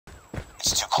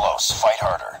It's too close. Fight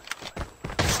harder.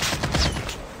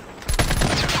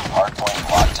 Hardpoint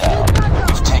locked down.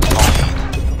 We've taken the lead.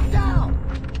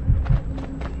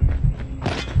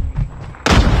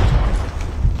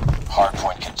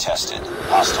 Hardpoint contested.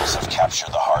 Hostiles have captured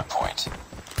the hardpoint.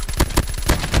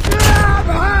 I'm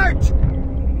hurt!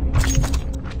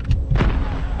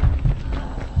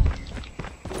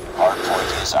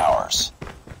 Hardpoint is ours.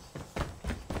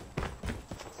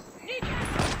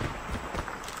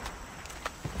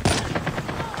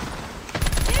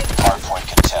 Hardpoint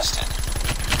contested.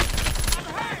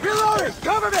 Reloading!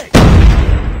 Cover me!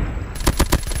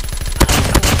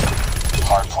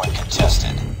 Hardpoint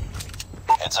contested.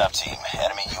 Heads up, team.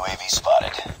 Enemy UAV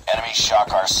spotted. Enemy shock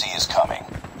RC is coming.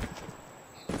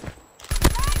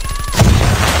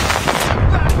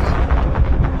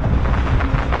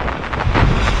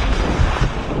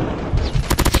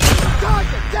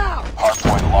 Target down!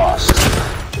 Hardpoint lost.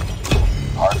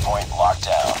 Hardpoint locked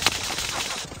down.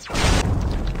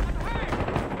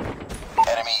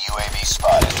 Enemy UAV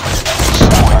spotted. Enemy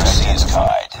shock RC is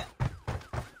tied.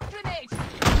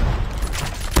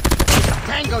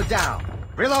 Tango down!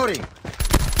 Reloading!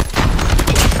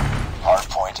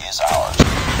 Hardpoint is ours.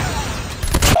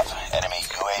 Enemy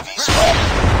UAV spotted.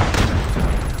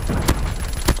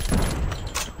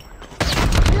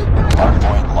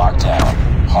 Hardpoint locked down.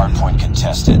 Hardpoint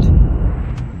contested.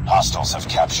 Hostiles have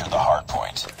captured the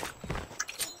hardpoint.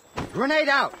 Grenade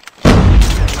out!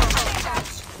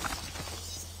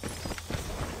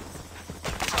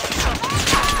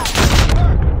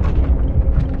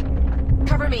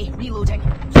 Cover me. Reloading.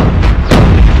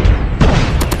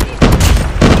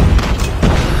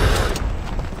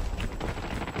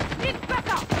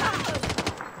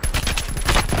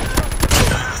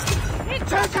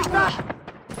 Taking back!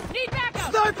 Need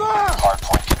backup! Sniper!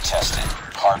 Hardpoint contested.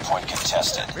 Hardpoint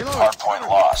contested. Reload. Hardpoint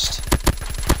lost.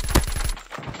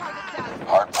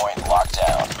 Hardpoint locked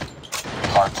down.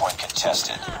 Hardpoint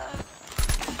contested.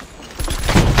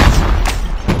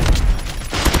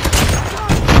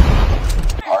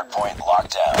 Hardpoint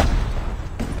locked down.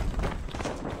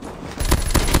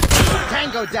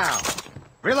 Tango down!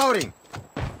 Reloading!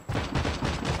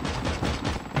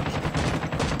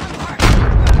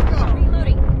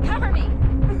 Reloading. Cover me.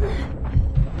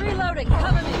 Reloading.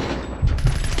 Cover me.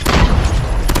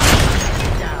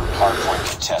 Down!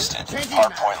 Hardpoint contested. Changing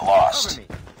Hardpoint mag. lost. Cover me.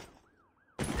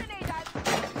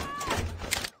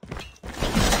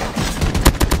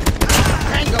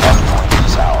 Tango! Hardpoint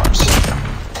is ours.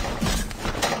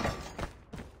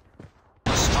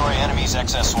 Destroy enemy's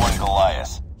XS-1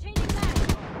 Goliath.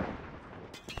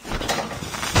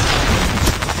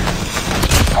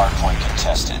 Hardpoint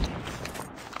contested.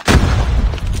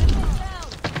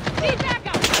 Need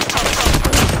backup!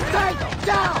 Tango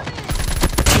down!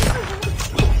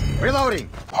 Reloading!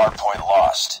 Hardpoint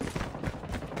lost.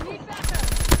 Need backup!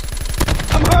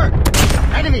 I'm hurt!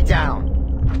 Enemy down!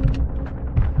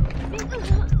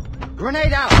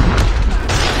 Grenade out!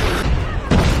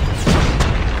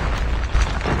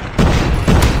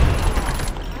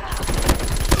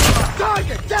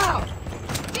 Target down!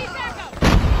 Need backup!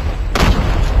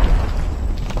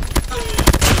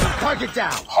 Target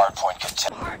down! Hardpoint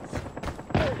contested.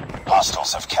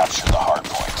 Hostiles have captured the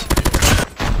hardpoint.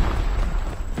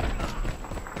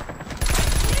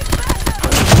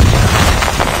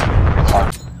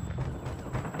 Hard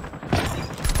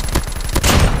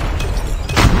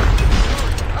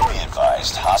Be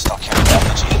advised, hostile care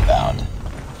package inbound.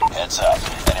 Heads up,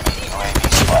 enemy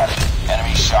UAV spotted.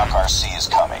 Enemy shock RC is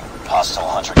coming. Hostile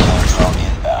hunter-killer drone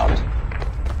inbound.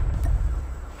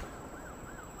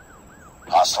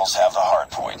 Hostiles have the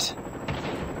hardpoint.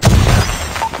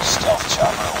 Stealth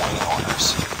chopper awaiting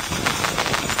orders.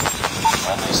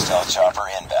 Friendly stealth chopper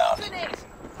inbound. Grenade!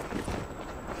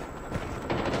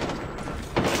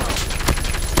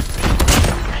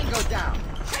 Tango down!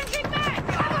 Changing back!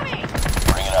 Cover me!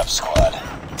 Bring it up, squad.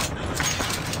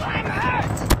 I'm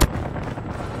hurt!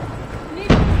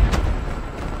 Need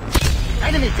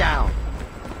Enemy down!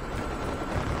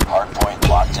 Hardpoint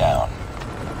locked down.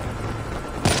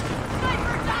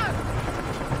 sniper down!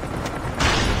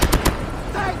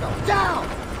 Tango down!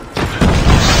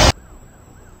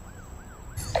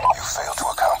 You failed to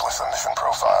accomplish the mission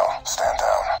profile. Stand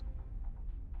down.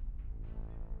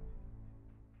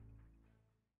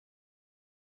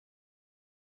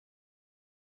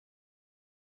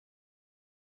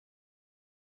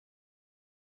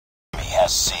 Enemy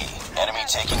has C. Enemy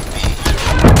taking B.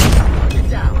 Get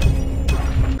down!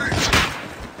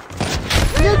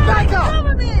 Need backup!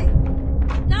 Cover me!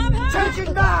 Now I'm hurt!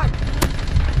 Taking back!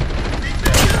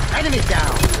 Enemy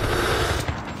down!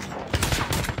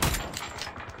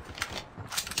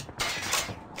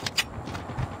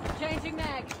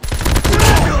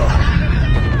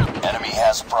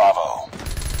 has Bravo.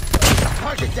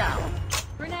 Target down.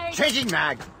 Grenade. Changing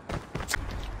mag.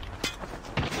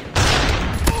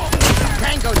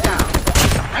 Tango down.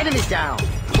 Enemy down.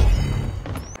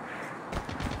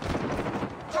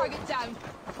 Target down.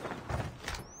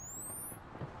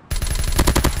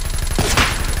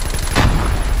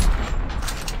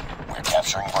 We're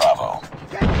capturing Bravo.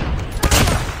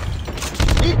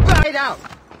 Keep right out.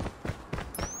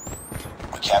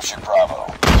 We captured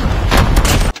Bravo.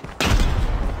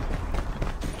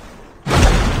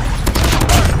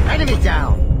 Enemy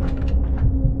down.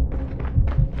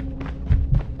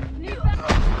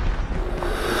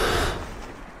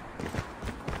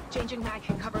 Changing mag.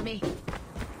 Cover me.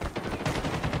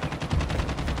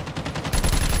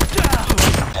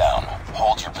 Down.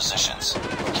 Hold your positions.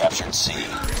 We captured C.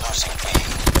 Losing B.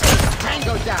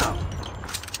 Tango down.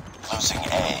 Losing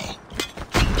A.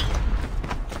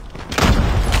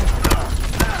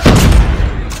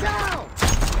 Down.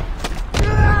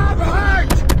 I'm hurt.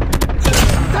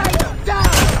 Tango down.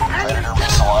 Predator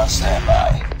missile on standby.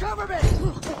 Cover me.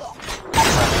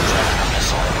 Friendly Predator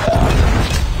missile inbound.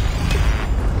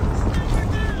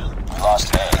 We lost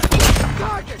A.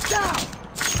 Target down.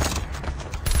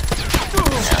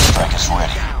 Airstrike is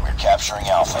ready. We're capturing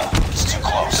Alpha. It's too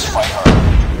close. Fight hard.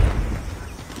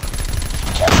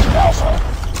 We captured Alpha.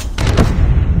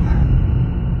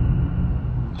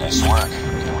 Nice work.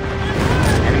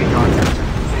 Enemy contact.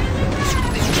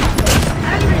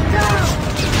 Enemy down.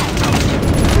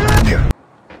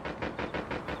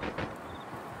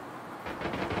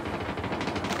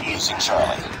 Losing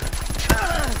Charlie.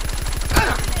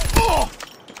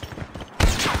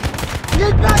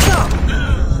 Get back up.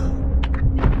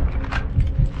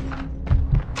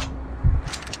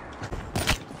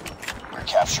 We're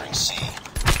capturing C.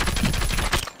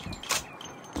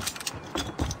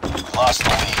 We lost the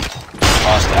lead. We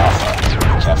lost Alpha.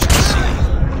 We captured C.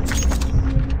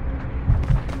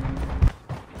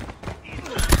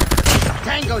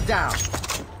 Tango down.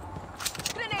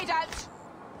 Grenade out.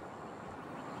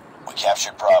 We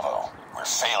captured Bravo. We're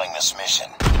failing this mission.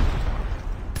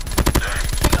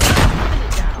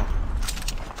 Down.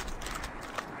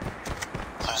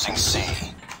 Losing C.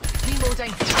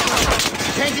 Reloading.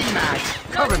 Changing mag.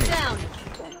 Cover me. Down.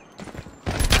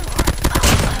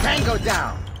 Tango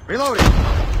down. Reloading.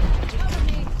 Cover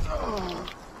me.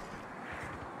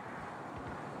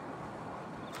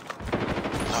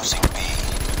 Losing B.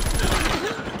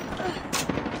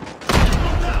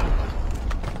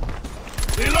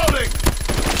 Reloading.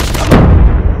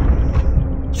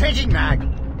 Changing mag.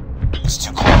 It's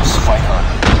too close. Fight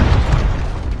harder.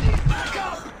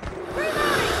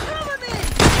 Cover me.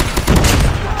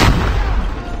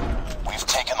 We've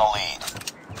taken the lead.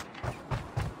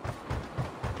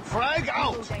 Frag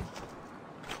out. Reloading.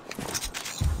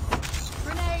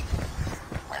 Grenade.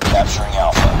 We're capturing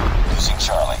Alpha. Losing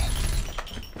Charlie.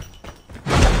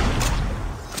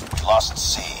 We lost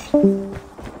C.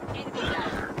 Enemy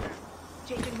down.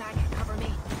 Changing mag. Cover me.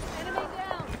 Enemy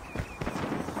down.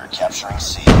 We're capturing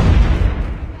C.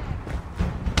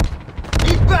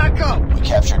 Keep back up. We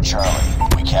captured Charlie.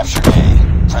 We captured A.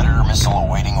 Predator missile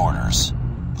awaiting orders.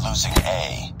 Losing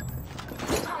A.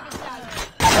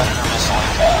 Predator missile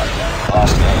inbound. We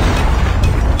lost A.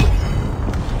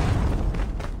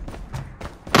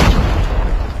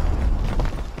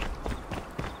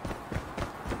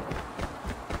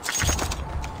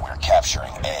 We're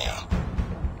capturing A.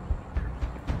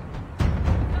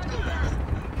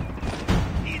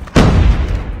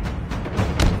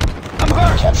 I'm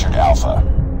hurt. Captured Alpha.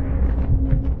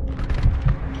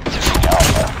 Losing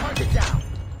Alpha. Target down.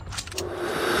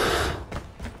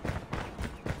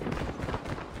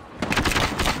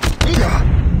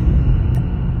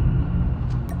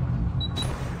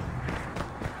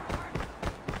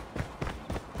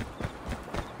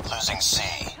 Losing C.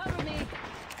 Cover me.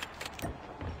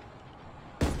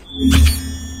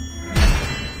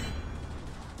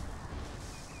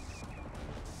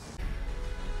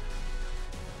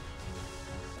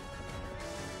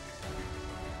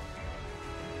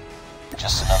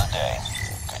 Just another day.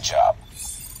 Good job.